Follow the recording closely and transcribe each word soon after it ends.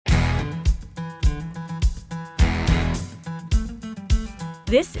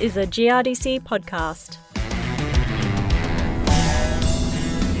This is a GRDC podcast.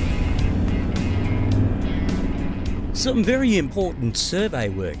 Some very important survey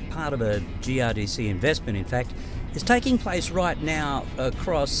work, part of a GRDC investment in fact, is taking place right now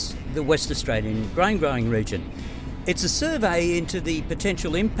across the West Australian grain-growing region. It's a survey into the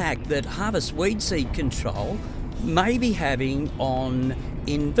potential impact that harvest weed seed control may be having on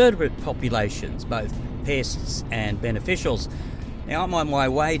invertebrate populations, both pests and beneficials. Now I'm on my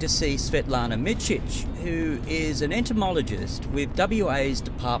way to see Svetlana Micic, who is an entomologist with WA's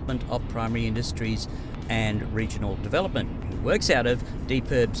Department of Primary Industries and Regional Development, who works out of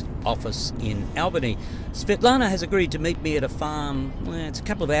DPIRB's office in Albany. Svetlana has agreed to meet me at a farm, it's a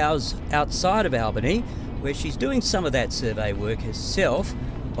couple of hours outside of Albany, where she's doing some of that survey work herself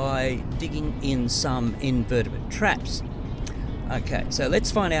by digging in some invertebrate traps. Okay, so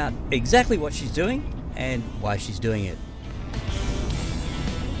let's find out exactly what she's doing and why she's doing it.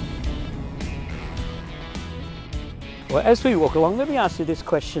 Well, as we walk along, let me ask you this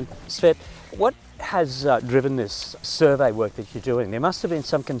question, Svet. What has driven this survey work that you're doing? There must have been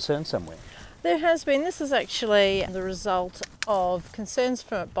some concern somewhere. There has been. This is actually the result of concerns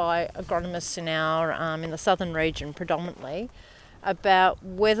by agronomists in the southern region predominantly about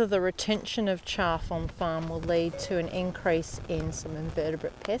whether the retention of chaff on farm will lead to an increase in some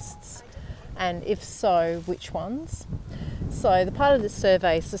invertebrate pests, and if so, which ones. So the part of this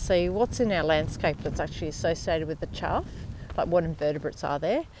survey is to see what's in our landscape that's actually associated with the chaff, like what invertebrates are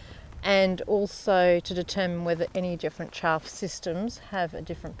there, and also to determine whether any different chaff systems have a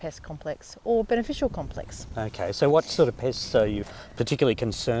different pest complex or beneficial complex. Okay, so what sort of pests are you particularly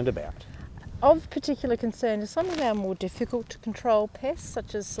concerned about? Of particular concern is some of our more difficult to control pests,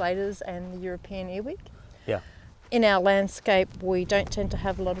 such as slaters and the European earwig. Yeah. In our landscape, we don't tend to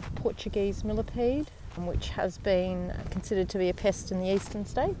have a lot of Portuguese millipede, which has been considered to be a pest in the eastern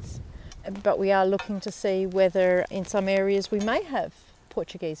states. But we are looking to see whether in some areas we may have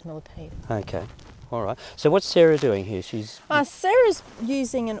Portuguese millipede. Okay, all right. So what's Sarah doing here? Sarah's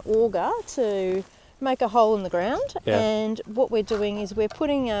using an auger to make a hole in the ground, yeah. And what we're doing is we're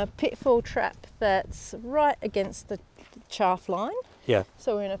putting a pitfall trap that's right against the chaff line. Yeah.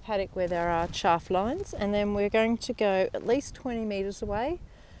 So we're in a paddock where there are chaff lines, and then we're going to go at least 20 metres away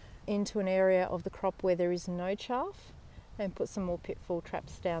into an area of the crop where there is no chaff and put some more pitfall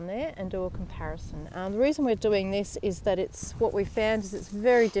traps down there and do a comparison. The reason we're doing this is that what we found is it's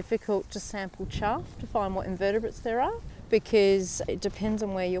very difficult to sample chaff to find what invertebrates there are, because it depends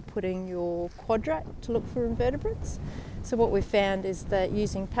on where you're putting your quadrat to look for invertebrates. So what we've found is that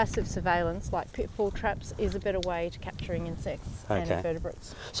using passive surveillance like pitfall traps is a better way to capturing insects and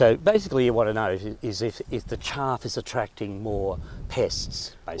invertebrates. So basically you want to know is if the chaff is attracting more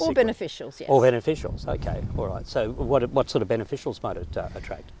pests, basically. Or beneficials, yes. Or beneficials, okay, all right. So what sort of beneficials might it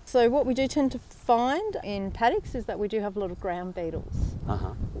attract? So what we do tend to find in paddocks is that we do have a lot of ground beetles.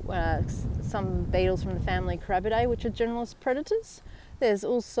 Some beetles from the family Carabidae, which are generalist predators. There's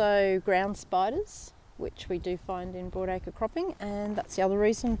also ground spiders, which we do find in broadacre cropping, and that's the other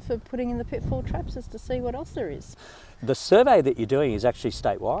reason for putting in the pitfall traps, is to see what else there is. The survey that you're doing is actually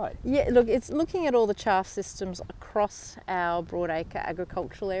statewide. Yeah, look, it's looking at all the chaff systems across our broadacre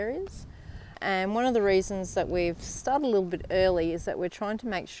agricultural areas. And one of the reasons that we've started a little bit early is that we're trying to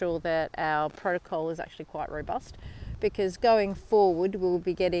make sure that our protocol is actually quite robust, because going forward we'll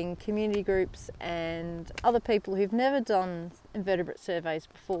be getting community groups and other people who've never done invertebrate surveys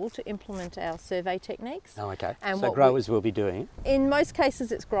before to implement our survey techniques. Oh, okay. And so growers will be doing it? In most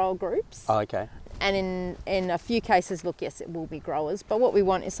cases it's grower groups. Oh, okay. And in a few cases, look, yes, it will be growers, but what we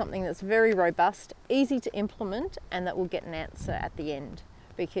want is something that's very robust, easy to implement, and that will get an answer at the end.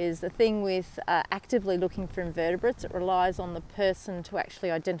 Because the thing with actively looking for invertebrates, it relies on the person to actually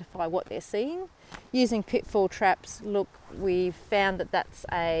identify what they're seeing. Using pitfall traps, look, we've found that that's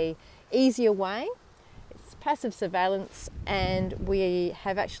a easier way. It's passive surveillance, and we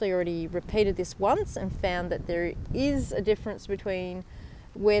have actually already repeated this once and found that there is a difference between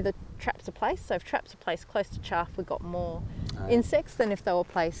where the traps are placed. So if traps are placed close to chaff, we've got more insects than if they were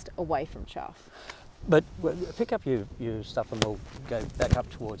placed away from chaff. But pick up your stuff and we'll go back up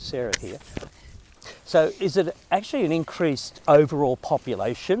towards Sarah here. So is it actually an increased overall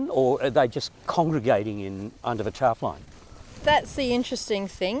population, or are they just congregating under the chaff line? That's the interesting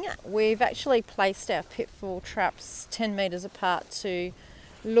thing. We've actually placed our pitfall traps 10 metres apart to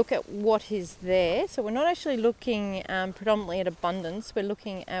look at what is there. So we're not actually looking predominantly at abundance, we're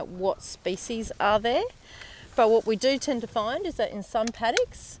looking at what species are there. But what we do tend to find is that in some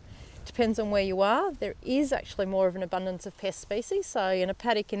paddocks, depends on where you are, there is actually more of an abundance of pest species. So in a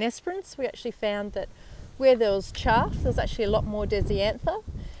paddock in Esperance, we actually found that Where there was chaff, there's actually a lot more Desiantha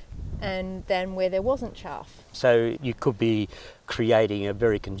and than where there wasn't chaff. So you could be creating a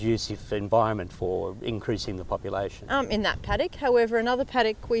very conducive environment for increasing the population. In that paddock. However, another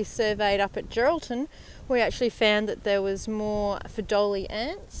paddock we surveyed up at Geraldton, we actually found that there was more Pheidole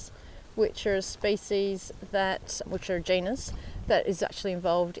ants, which are a species which are a genus that is actually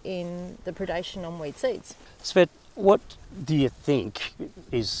involved in the predation on weed seeds. Svet, what do you think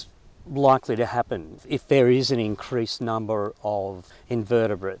is likely to happen if there is an increased number of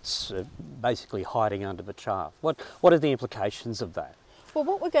invertebrates basically hiding under the chaff? What are the implications of that? Well,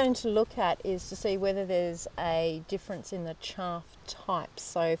 what we're going to look at is to see whether there's a difference in the chaff types.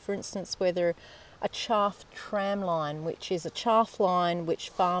 So, for instance, whether a chaff tramline, which is a chaff line which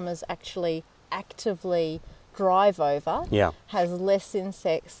farmers actually actively drive over, has less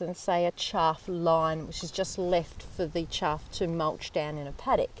insects than, say, a chaff line, which is just left for the chaff to mulch down in a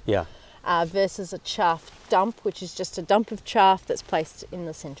paddock, versus a chaff dump, which is just a dump of chaff that's placed in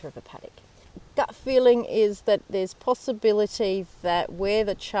the centre of a paddock. Gut feeling is that there's possibility that where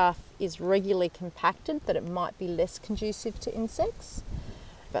the chaff is regularly compacted, that it might be less conducive to insects.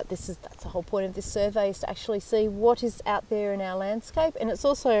 But that's the whole point of this survey, is to actually see what is out there in our landscape, and it's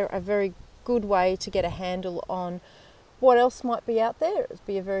also a very good way to get a handle on what else might be out there. It would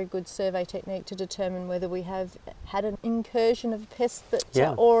be a very good survey technique to determine whether we have had an incursion of a pest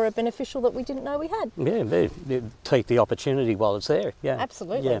or a beneficial that we didn't know we had. Yeah, take the opportunity while it's there. Yeah,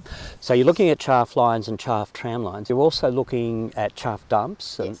 absolutely. Yeah. So you're looking at chaff lines and chaff tram lines. You're also looking at chaff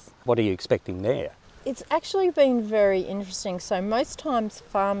dumps. And yes. What are you expecting there? It's actually been very interesting. So most times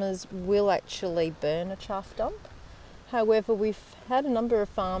farmers will actually burn a chaff dump. However, we've had a number of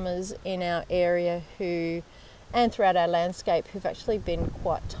farmers in our area and throughout our landscape who've actually been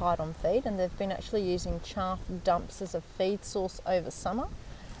quite tight on feed, and they've been actually using chaff dumps as a feed source over summer.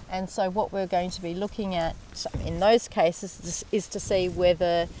 And so what we're going to be looking at in those cases is to see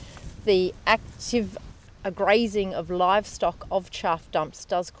whether the active grazing of livestock of chaff dumps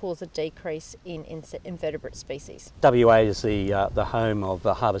does cause a decrease in invertebrate species. WA is the home of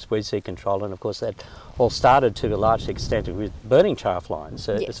Harvest Weed Seed Control, and of course that all started to a large extent with burning chaff lines.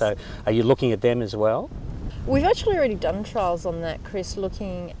 Yes. So are you looking at them as well? We've actually already done trials on that, Chris,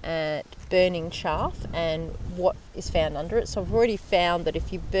 looking at burning chaff and what is found under it. So I've already found that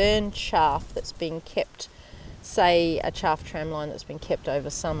if you burn chaff that's been kept, say a chaff tramline that's been kept over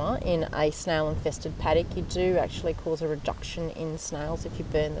summer in a snail infested paddock, you do actually cause a reduction in snails if you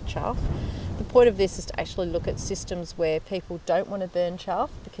burn the chaff. The point of this is to actually look at systems where people don't want to burn chaff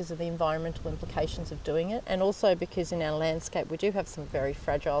because of the environmental implications of doing it, and also because in our landscape we do have some very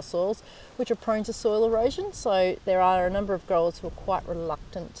fragile soils which are prone to soil erosion, so there are a number of growers who are quite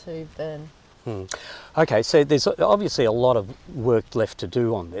reluctant to burn. Okay, so there's obviously a lot of work left to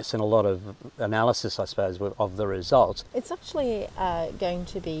do on this and a lot of analysis, I suppose, of the results. It's actually going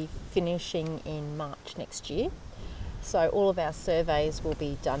to be finishing in March next year. So all of our surveys will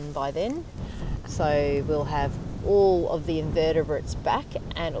be done by then. So we'll have all of the invertebrates back,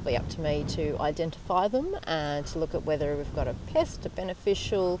 and it'll be up to me to identify them and to look at whether we've got a pest, a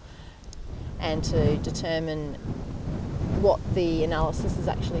beneficial, and to determine what the analysis is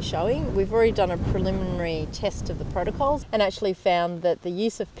actually showing. We've already done a preliminary test of the protocols and actually found that the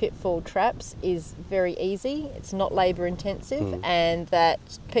use of pitfall traps is very easy, it's not labour intensive, and that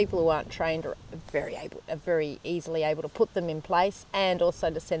people who aren't trained are very easily able to put them in place and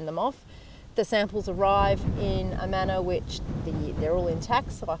also to send them off. The samples arrive in a manner which they're all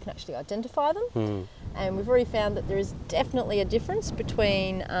intact, so I can actually identify them. And we've already found that there is definitely a difference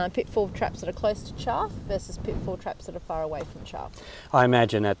between pitfall traps that are close to chaff versus pitfall traps that are far away from chaff. I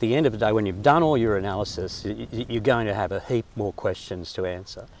imagine at the end of the day, when you've done all your analysis, you're going to have a heap more questions to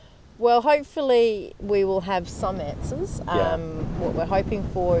answer. Well, hopefully we will have some answers. What we're hoping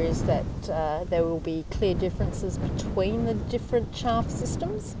for is that there will be clear differences between the different chaff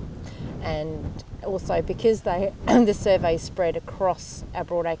systems, and also because the survey spread across our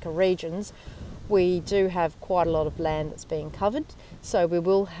broadacre regions, we do have quite a lot of land that's being covered, so we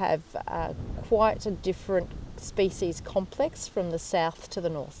will have quite a different species complex from the south to the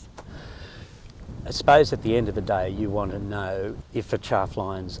north. I suppose at the end of the day you want to know if the chaff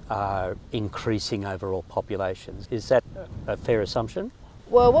lines are increasing overall populations. Is that a fair assumption?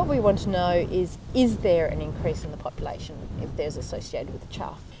 Well, what we want to know is there an increase in the population if there's associated with the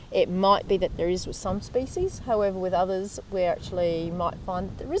chaff? It might be that there is with some species, however with others we actually might find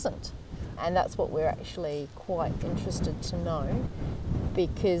that there isn't. And that's what we're actually quite interested to know,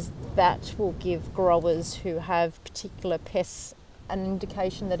 because that will give growers who have particular pests an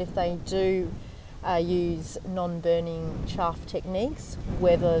indication that if they do use non-burning chaff techniques,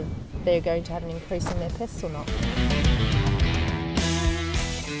 whether they're going to have an increase in their pests or not.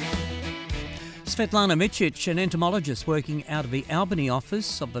 Svetlana Micic, an entomologist working out of the Albany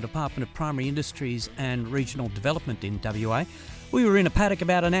office of the Department of Primary Industries and Regional Development in WA. We were in a paddock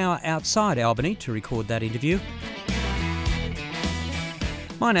about an hour outside Albany to record that interview.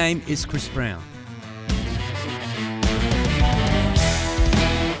 My name is Chris Brown.